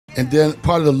And then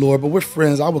part of the lore, but we're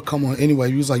friends. I would come on anyway.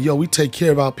 He was like, yo, we take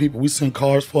care of our people. We send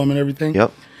cars for them and everything.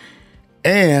 Yep.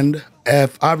 And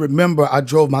if I remember, I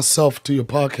drove myself to your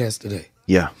podcast today.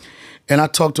 Yeah. And I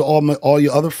talked to all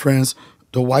your other friends,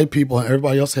 the white people, and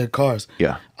everybody else had cars.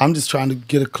 Yeah. I'm just trying to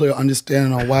get a clear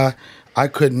understanding on why I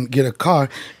couldn't get a car.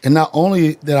 And not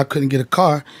only that I couldn't get a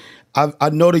car, I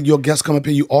know that your guests come up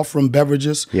here, you offer them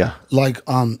beverages. Yeah. Like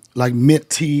mint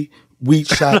tea, wheat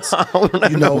shots,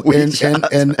 you know,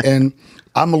 and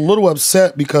I'm a little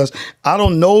upset because I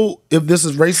don't know if this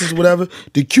is racist or whatever.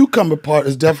 The cucumber part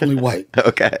is definitely white.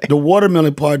 Okay. The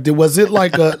watermelon part, was it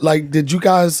did you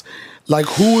guys,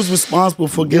 who was responsible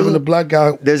for giving the black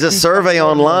guy? There's a survey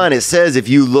online. It says if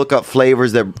you look up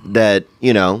flavors that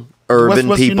you know,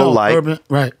 urban people like. Urban,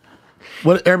 right.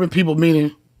 What urban people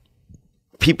meaning?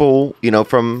 People, you know,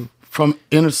 from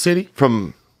inner city?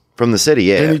 From the city,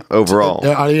 yeah, overall.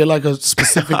 Are they like a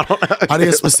specific, are they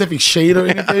a specific shade or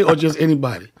anything, or just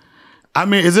anybody? I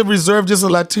mean, is it reserved just for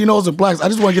Latinos or blacks? I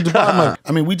just want to get to the bottom of it.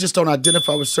 I mean, we just don't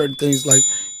identify with certain things, like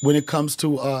when it comes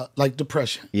to like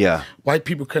depression. Yeah. White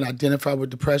people can identify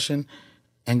with depression,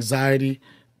 anxiety,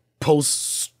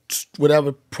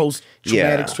 post-traumatic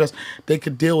stress. They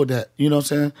could deal with that. You know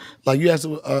what I'm saying? Like you ask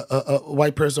a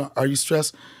white person, are you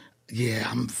stressed? Yeah,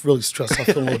 I'm really stressed. I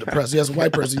feel a little depressed. You ask a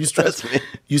white person, you stressed?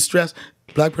 You stressed?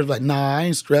 Black person like, nah, I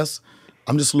ain't stressed.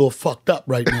 I'm just a little fucked up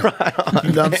right now.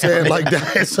 You know what I'm saying? Like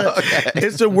that.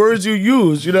 It's the words you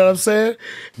use. You know what I'm saying?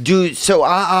 Dude, so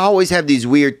I always have these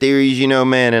weird theories, you know,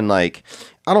 man, and like,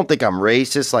 I don't think I'm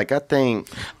racist. Like, I think...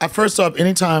 First off,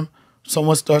 anytime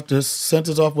someone starts this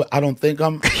sentence off with, I don't think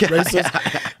I'm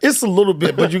racist, it's a little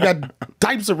bit, but you got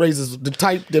types of racism. The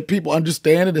type that people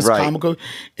understand it is comical,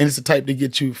 and it's the type that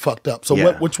get you fucked up. So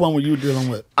which one were you dealing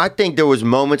with? I think there was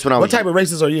moments when I was... What type of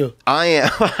racist are you? I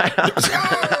am...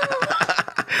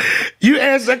 You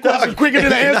answer that question quicker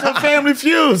than I answer Family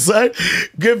Feud, son.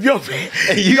 Give your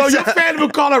family will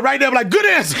call her right there, like, good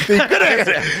answer, good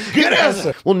answer, good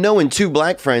answer. Well, knowing two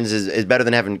black friends is better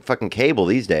than having fucking cable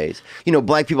these days. You know,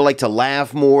 black people like to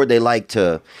laugh more. They like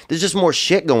to. There's just more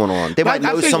shit going on. They might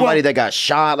know somebody that got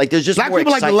shot. Like, there's just black more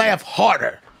people excitement. like to laugh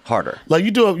harder. Like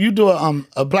you do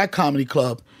a black comedy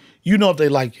club. You know if they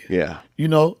like you. Yeah. You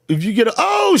know, if you get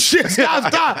oh shit,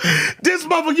 stop. This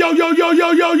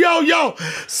motherfucker, yo.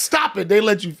 Stop it. They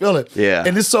let you feel it. Yeah.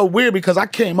 And it's so weird because I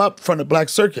came up from the black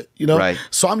circuit, you know? Right.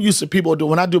 So I'm used to people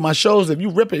when I do my shows, if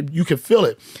you rip it, you can feel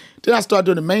it. Then I started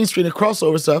doing the mainstream and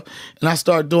crossover stuff, and I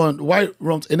started doing white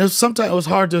rooms. And sometimes it was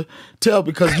hard to tell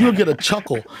because you'll get a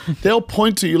chuckle. They'll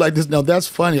point to you like this, now that's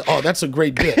funny. Oh, that's a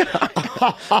great bit.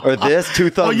 Or this,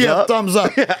 two thumbs up. Oh, yeah, thumbs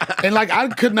up. And like, I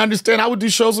couldn't understand. I would do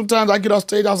shows sometimes. I get off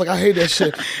stage, I was like, I hate that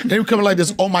shit. And they would come in like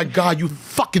this, oh my God, you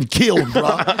fucking killed,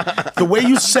 bro. The way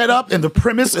you set up and the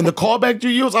premise and the callback you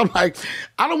use, I'm like,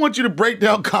 I don't want you to break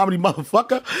down comedy,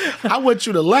 motherfucker. I want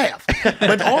you to laugh.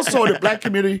 But also in the black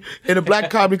community, in the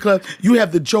black comedy club, you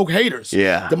have the joke haters.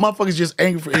 Yeah. The motherfuckers just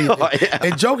angry for anything. Oh, yeah.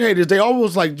 And joke haters, they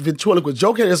almost like ventriloquist.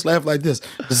 Joke haters laugh like this.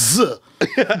 Zuh.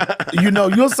 You know,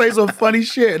 you'll say some funny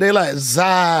shit. They like,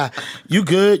 Zah, you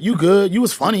good, you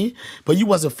was funny, but you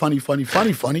wasn't funny.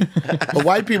 But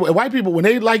white people, when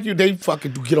they like you, they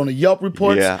fucking get on the Yelp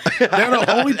reports. Yeah. They're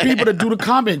the only people that do the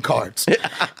comment cards.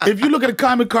 If you look at a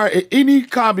comment card at any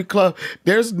comedy club,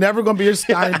 there's never gonna be a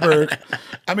Steinberg.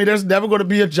 I mean, there's never gonna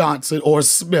be a Johnson or a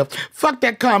Smith. Fuck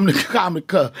that comedy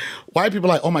club. White people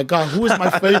are like, oh my God, who is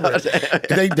my favorite?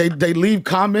 They leave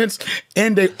comments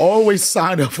and they always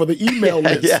sign up for the email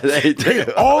list. Yeah, they do.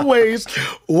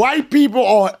 White people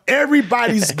on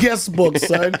everybody's guest book,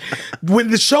 son. When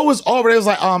the show is over, it's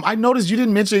like, I noticed you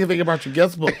didn't mention anything about your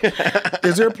guest book.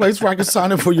 Is there a place where I can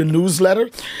sign up for your newsletter?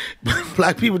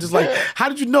 Black people just like, how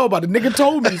did you know about it? Nigga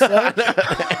told me, son.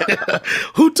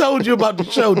 Who told you about the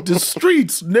show? The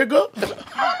streets, nigga.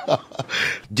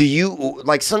 Do you,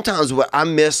 like, sometimes I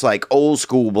miss, like, old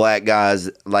school black guys,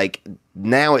 like,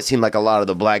 now it seemed like a lot of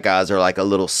the black guys are like a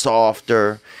little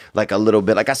softer, like a little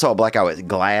bit. Like I saw a black guy with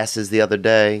glasses the other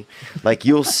day. Like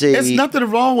you'll see. It's nothing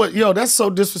wrong with, that's so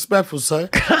disrespectful, son.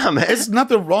 Man. It's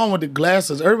nothing wrong with the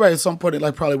glasses. Everybody at some point they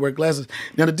like probably wear glasses.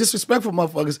 Now the disrespectful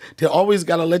motherfuckers, they always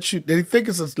gotta let you, they think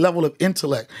it's a level of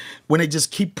intellect when they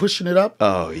just keep pushing it up.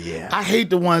 Oh yeah. I hate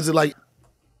the ones that like,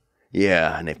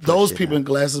 yeah, and they those people in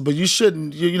glasses, but you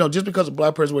shouldn't. You know, just because a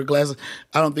black person wears glasses,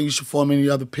 I don't think you should form any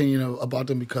other opinion about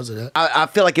them because of that. I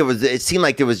feel like it seemed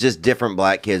like there was just different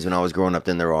black kids when I was growing up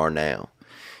than there are now.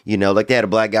 You know, like they had a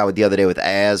black guy the other day with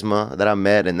asthma that I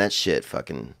met, and that shit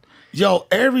fucking. Yo,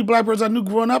 every black person I knew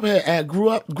growing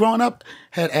up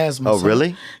had asthma. Oh, son.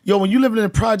 really? Yo, when you living in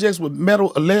projects with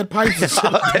metal lead pipes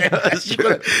and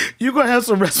shit, you're gonna have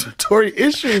some respiratory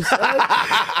issues. Son.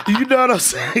 You know what I'm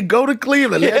saying? Go to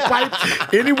Cleveland, lead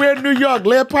pipe, anywhere in New York,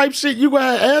 lead pipe shit, you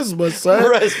gonna have asthma,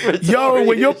 son. Yo,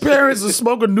 when your parents are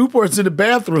smoking Newports in the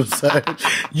bathroom, son,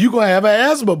 you gonna have an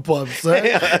asthma pump, son.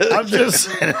 I'm just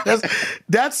saying,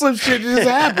 that's some shit that just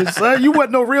happened, son. You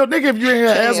wasn't no real nigga if you ain't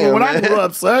had asthma when I grew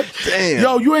up, son. Damn.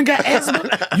 Yo, you ain't got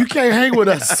asthma? You can't hang with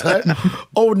us, son.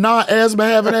 Oh, asthma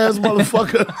having ass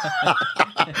motherfucker.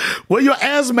 Where your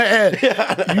asthma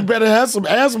at? You better have some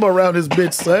asthma around this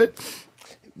bitch, son.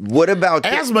 What about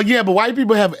asthma? Yeah, but white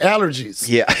people have allergies.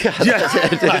 Yeah.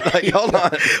 Like, hold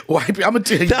on. White people, I'm gonna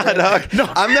tell you.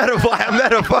 No. I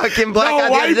met a fucking black guy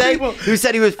the other day who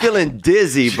said he was feeling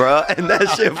dizzy, bro, and that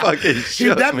shit fucking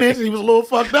shook that me. meant he was a little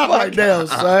fucked up right now,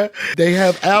 son. They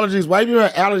have allergies. White people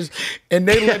have allergies, and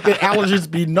they let their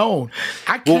allergies be known.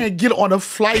 I can't get on a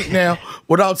flight now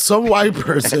without some white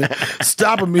person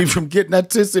stopping me from getting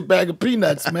that twisted bag of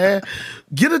peanuts, man.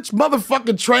 Get a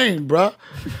motherfucking train, bro.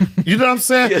 You know what I'm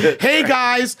saying? Hey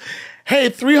guys,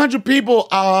 300 people.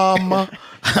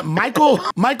 Michael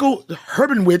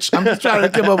Herbenwich, I'm just trying to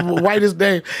give up the whitest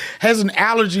name, has an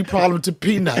allergy problem to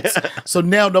peanuts. So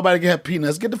now nobody can have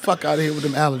peanuts. Get the fuck out of here with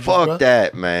them allergies. Fuck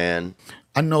that, man.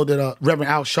 I know that Reverend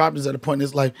Al Sharpton is at a point in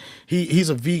his life. He's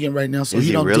a vegan right now, so is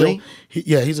he don't really?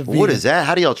 deal. He's a vegan. What is that?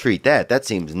 How do y'all treat that? That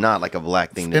seems not like a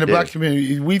black thing to do. In the black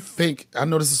community, we think. I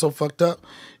know this is so fucked up.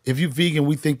 If you vegan,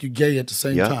 we think you're gay at the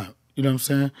same time. You know what I'm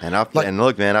saying? And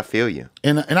look, man, I feel you.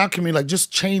 In our community, like just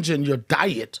changing your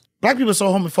diet. Black people are so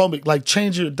homophobic. Like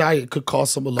changing your diet could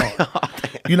cost them a lot.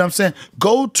 You know what I'm saying?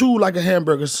 Go to like a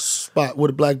hamburger spot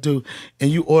with a black dude,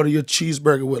 and you order your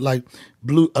cheeseburger with like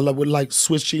with like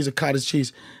Swiss cheese or cottage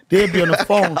cheese. They'll be on the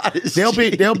phone.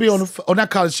 They'll be on the not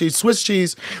cottage cheese, Swiss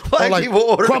cheese, black or like people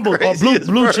order crumble or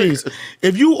blue cheese.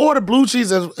 If you order blue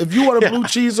cheese, blue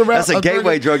cheese around, that's a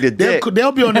gateway drug to dick.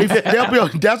 They'll be on.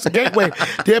 That's a gateway.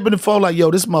 They'll be on the phone like,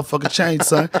 yo, this motherfucker changed,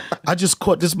 son. I just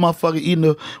caught this motherfucker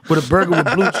eating with a burger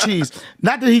with blue cheese.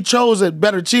 Not that he chose a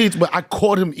better cheese, but I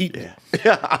caught him eating it.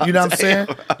 You know what I'm saying?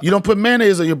 You don't put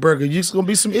mayonnaise on your burger. You're just gonna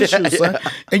be some issues, son.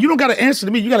 And you don't gotta answer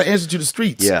to me. You gotta answer to the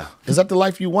streets. Yeah. Is that the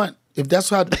life you want? If that's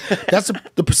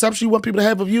the perception you want people to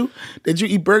have of you, that you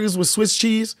eat burgers with Swiss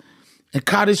cheese and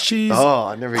cottage cheese,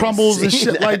 crumbles and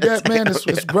shit like that, man,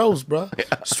 it's gross, bro. Yeah.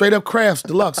 Straight up Crafts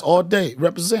Deluxe all day,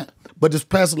 represent. But this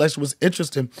past election was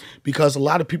interesting because a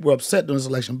lot of people were upset during this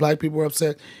election. Black people were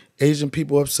upset, Asian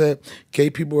people were upset,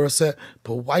 gay people were upset,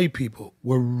 but white people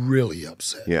were really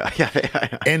upset. Yeah.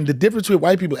 And the difference between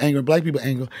white people anger and black people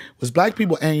anger was black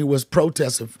people anger was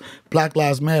protesting Black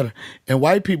Lives Matter. And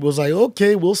white people was like,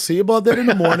 okay, we'll see about that in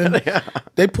the morning.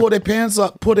 They pulled their pants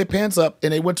up,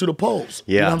 and they went to the polls.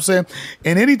 Yeah. You know what I'm saying?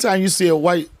 And anytime you see a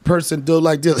white person do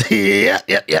like this, yeah.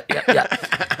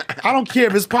 I don't care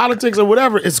if it's politics or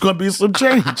whatever, it's going to be some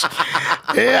change.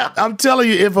 Yeah, I'm telling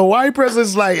you, if a white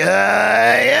person's like,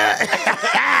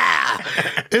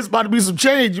 it's about to be some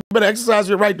change. You better exercise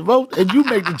your right to vote, and you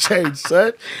make the change,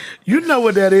 son. You know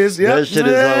what that is. Yep. That shit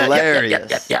is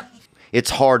hilarious. Yeah. It's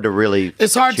hard to really.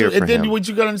 It's hard cheer to. And then him. what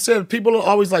you got to understand, people are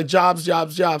always like jobs.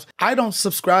 I don't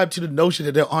subscribe to the notion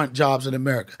that there aren't jobs in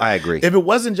America. I agree. If it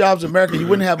wasn't jobs in America, you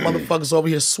wouldn't have motherfuckers over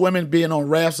here swimming, being on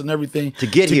rafts and everything to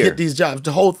get these jobs.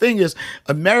 The whole thing is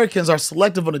Americans are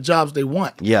selective on the jobs they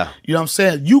want. Yeah. You know what I'm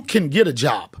saying? You can get a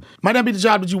job. Might not be the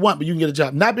job that you want, but you can get a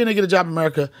job. Not being able to get a job in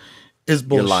America is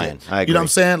bullshit. You're lying. I agree. You know what I'm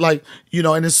saying? Like, you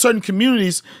know, and in certain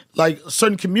communities,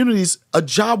 a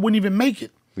job wouldn't even make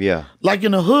it. Yeah. Like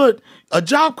in the hood, a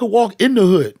job could walk in the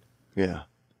hood. Yeah.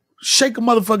 Shake a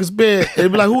motherfucker's bed and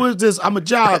be like, who is this? I'm a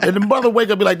job. And the mother wake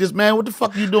up and be like, this man, what the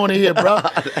fuck are you doing in here, bro?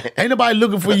 Ain't nobody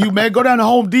looking for you, man. Go down to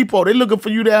Home Depot. They looking for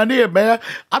you down there, man.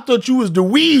 I thought you was the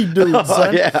weed dude,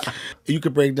 son. Yeah. You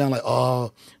could break down like,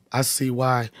 oh, I see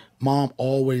why mom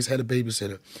always had a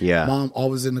babysitter. Yeah. Mom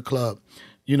always in the club.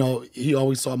 You know, he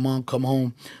always saw mom come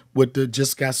home with the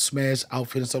just got smashed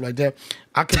outfit and stuff like that.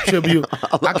 I contribute,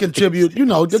 you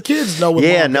know, the kids know what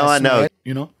mom got I know. smashed,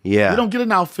 you know? Yeah. You don't get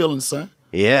in our feelings, son.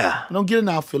 Yeah. You don't get in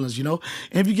our feelings, you know?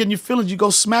 And if you get in your feelings, you go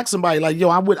smack somebody like, yo,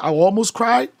 I almost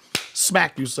cried.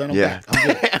 Smack you, son. I'm back.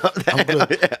 I'm good.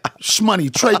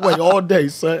 Shmoney, trade way all day,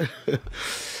 son.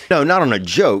 No, not on a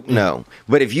joke, no.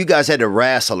 But if you guys had to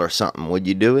wrestle or something, would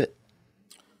you do it?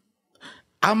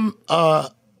 I'm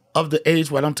of the age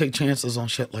where I don't take chances on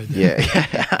shit like that.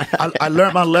 Yeah. I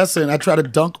learned my lesson. I tried to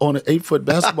dunk on an 8-foot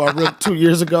basketball rim 2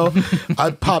 years ago.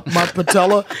 I popped my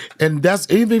patella, and that's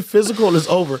anything physical is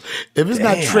over. If it's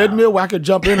not treadmill where I can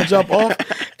jump in and jump off,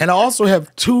 And I also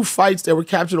have 2 fights that were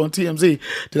captured on TMZ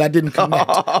that I didn't connect.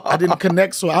 I didn't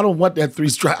connect, so I don't want that 3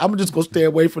 strap. I'm just gonna stay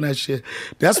away from that shit.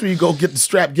 That's where you go get the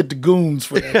strap, get the goons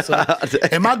for that. So.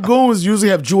 And my goons usually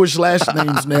have Jewish last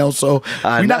names now, so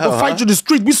we're not gonna fight you in the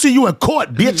street. We see you in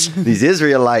court, bitch. These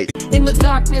Israelites. In the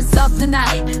darkness of the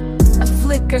night, a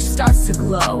flicker starts to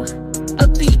glow. A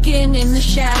beacon in the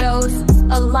shadows,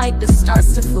 a light that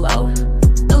starts to flow.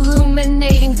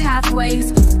 Illuminating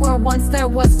pathways where once there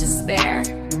was despair.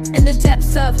 In the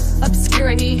depths of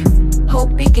obscurity,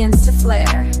 hope begins to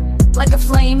flare. Like a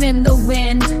flame in the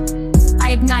wind,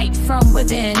 I ignite from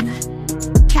within,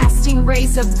 casting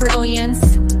rays of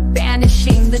brilliance,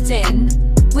 banishing the din.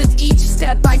 With each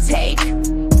step I take,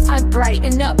 I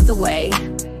brighten up the way.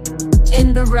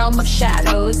 In the realm of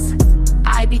shadows,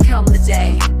 I become the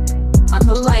day. I'm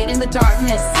the light in the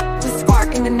darkness, the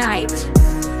spark in the night,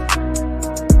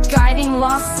 guiding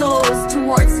lost souls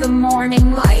towards the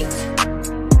morning light.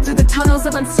 Through the tunnels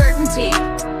of uncertainty,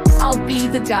 I'll be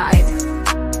the guide.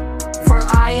 For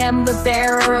I am the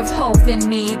bearer of hope, in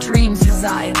me dreams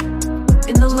reside.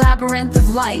 In the labyrinth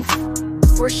of life,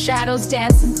 where shadows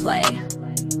dance and play,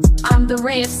 I'm the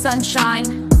ray of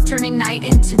sunshine, turning night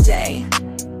into day.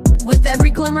 With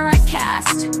every glimmer I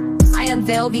cast, I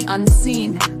unveil the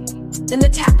unseen. In the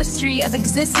tapestry of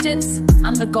existence,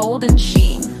 I'm the golden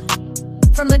sheen.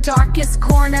 From the darkest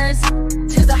corners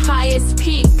to the highest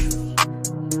peak,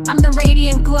 I'm the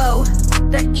radiant glow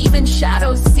that even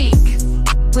shadows seek.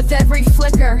 With every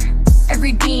flicker,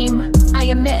 every beam I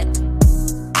emit,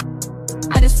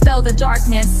 I dispel the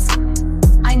darkness,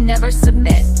 I never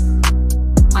submit.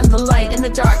 I'm the light in the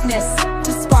darkness,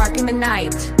 the spark in the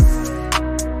night,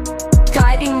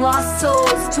 guiding lost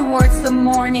souls towards the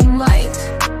morning light.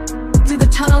 Through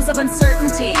the tunnels of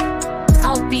uncertainty,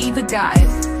 I'll be the guide.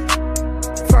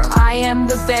 For I am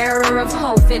the bearer of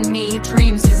hope, in me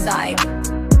dreams reside.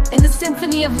 In the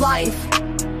symphony of life,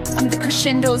 I'm the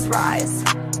crescendo's rise.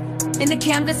 In the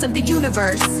canvas of the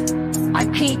universe, I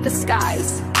paint the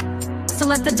skies. So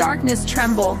let the darkness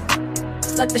tremble,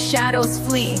 let the shadows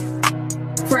flee.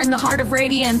 For in the heart of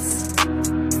radiance,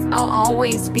 I'll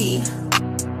always be.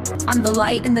 I'm the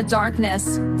light in the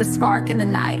darkness, the spark in the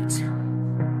night,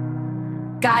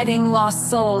 guiding lost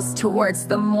souls towards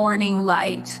the morning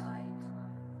light.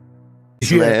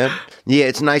 Man. Yeah,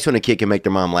 it's nice when a kid can make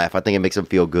their mom laugh. I think it makes them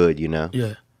feel good, you know?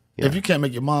 Yeah. If you can't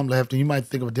make your mom laugh, then you might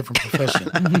think of a different profession.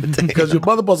 Because your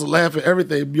mother supposed to laugh at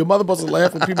everything. Your mother supposed to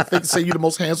laugh when people say you're the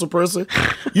most handsome person.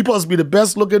 You supposed to be the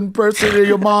best looking person in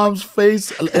your mom's face,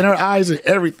 in her eyes, and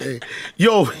everything.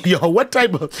 Yo, what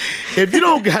type of... If you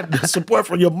don't got the support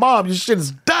from your mom, your shit is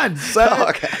done, son.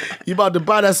 Okay. You about to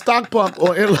buy that stock pump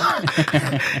or you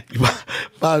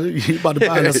about to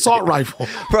buy an assault rifle.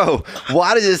 Bro,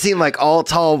 why does it seem like all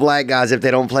tall black guys, if they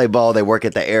don't play ball, they work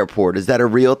at the airport? Is that a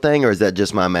real thing or is that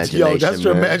just my imagination? Yo, that's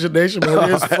your imagination, man.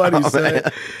 It is funny, son.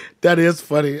 That is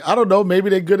funny. I don't know. Maybe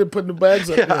they're good at putting the bags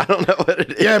up there. I don't know what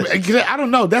it is. Yeah, I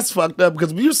don't know. That's fucked up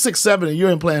because when you're 6'7" and you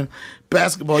ain't playing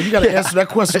basketball, you got to answer that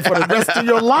question for the rest of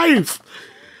your life.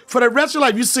 For the rest of your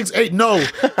life, you 6'8", no.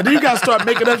 And then you got to start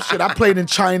making up shit. I played in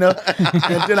China,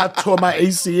 and then I tore my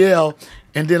ACL,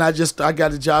 and then I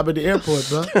got a job at the airport,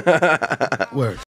 bro. Word.